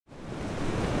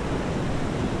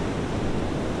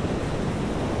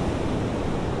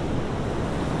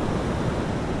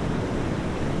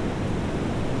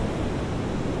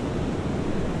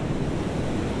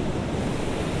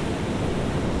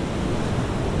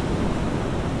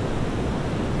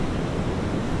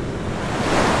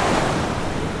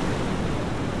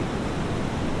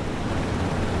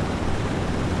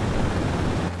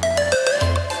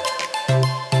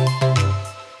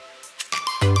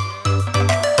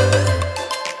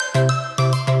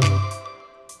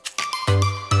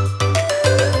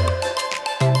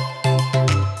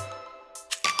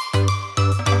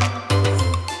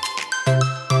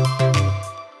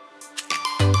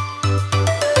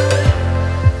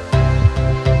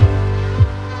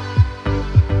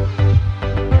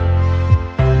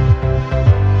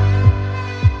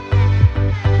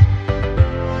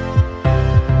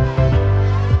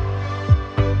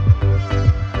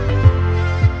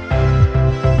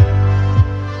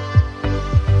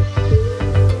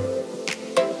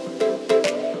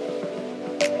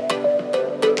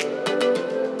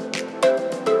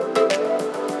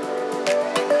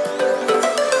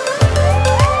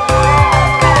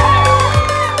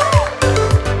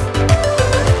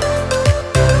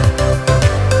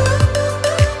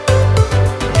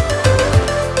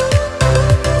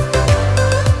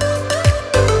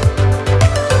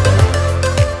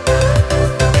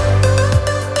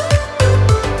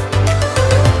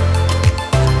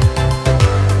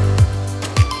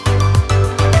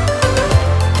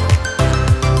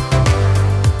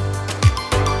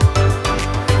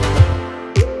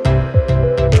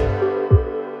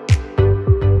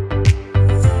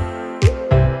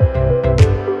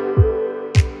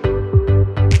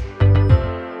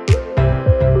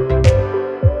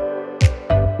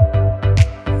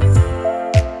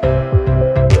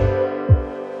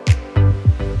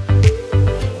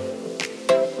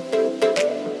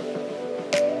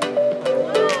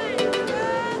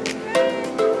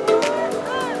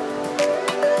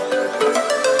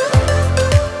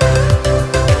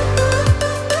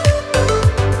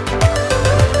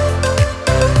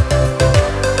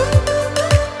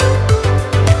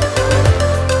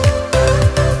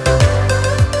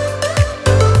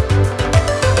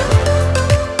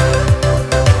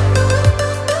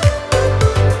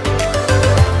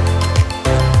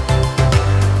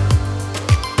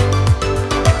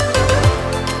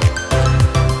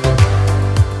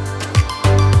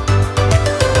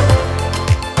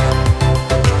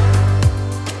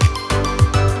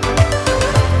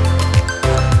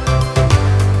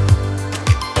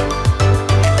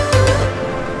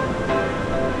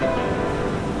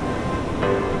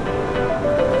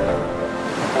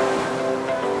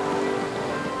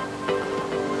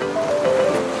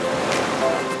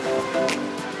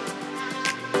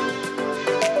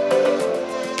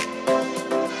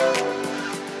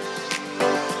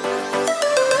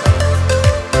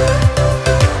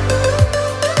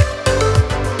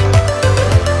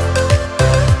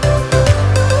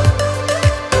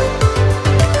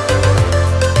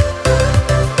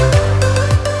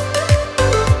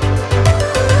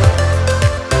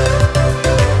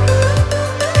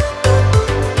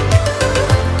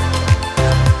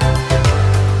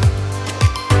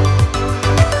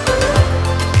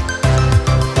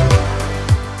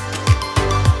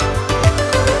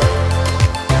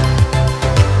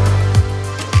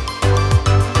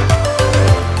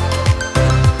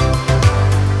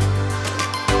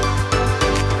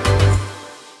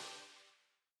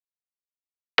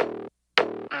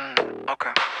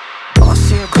Okay. I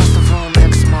see across the room,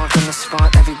 X mark on the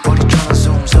spot, everybody tryna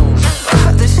zoom, zoom.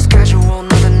 This is casual,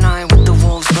 another night with the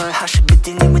wolves, but I should be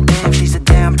dealing with them, she's a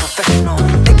damn professional.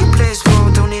 Making plays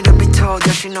for, don't need to be told,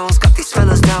 yeah she knows. Got these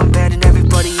fellas down bad and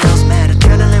everybody else mad.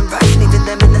 Adrenaline rush, leaving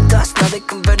them in the dust, now they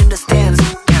converting the stands.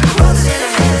 The world is in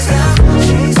her hands now,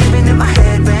 she's living in my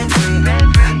head, rent free.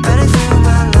 Burning through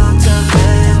my long-term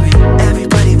memory.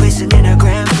 Everybody racing in a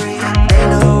Grand Prix. They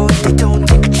know if they don't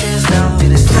take a chance now.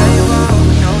 Feeling stable,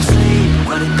 no sleep,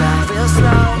 running down real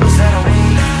slow, is that a me?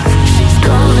 She's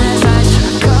cold as ice,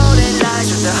 golden eyes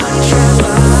with the honey trap.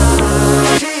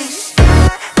 She's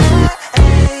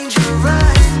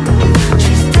dangerous.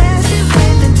 She's dancing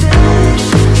with the dash.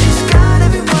 She's got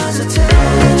everyone's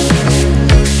attention.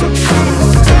 She's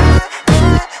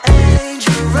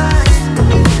dangerous.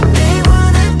 They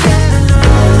wanna get a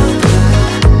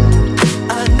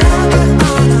number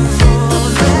on the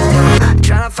phone.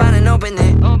 Tryna find an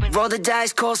opening. Roll the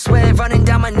dice, cold sweat running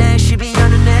down my neck. She be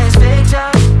on the next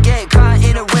victim. Get caught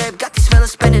in a web. Got these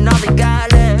fellas spending all they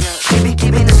got left. She be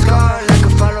keeping the score like a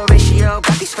follow ratio.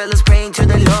 Got these fellas praying to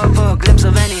the Lord for a glimpse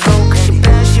of any hope. She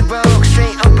bad, she broke,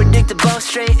 straight unpredictable,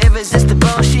 straight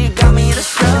irresistible. She got me in a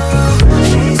slow.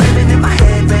 She's living in my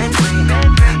head, rent free.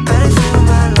 Burning through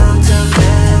my long-term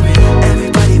memory.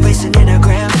 Everybody racing in a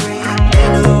Grand Prix. They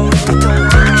know if they don't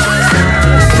take a chance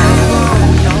now.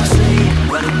 No sleep,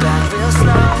 running back real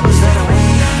slow. Is that a me?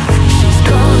 She's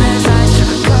cold as ice,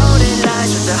 golden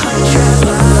eyes with the honey trap.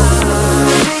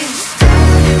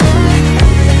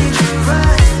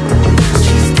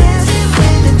 She's dancing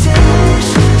with the dash.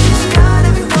 She's got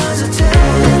everyone's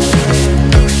attention.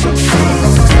 She's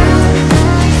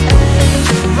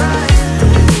dangerous.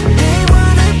 They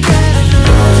wanna get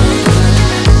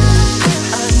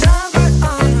a number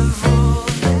on the phone.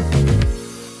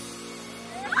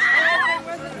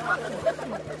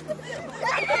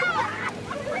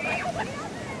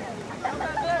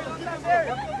 Not there.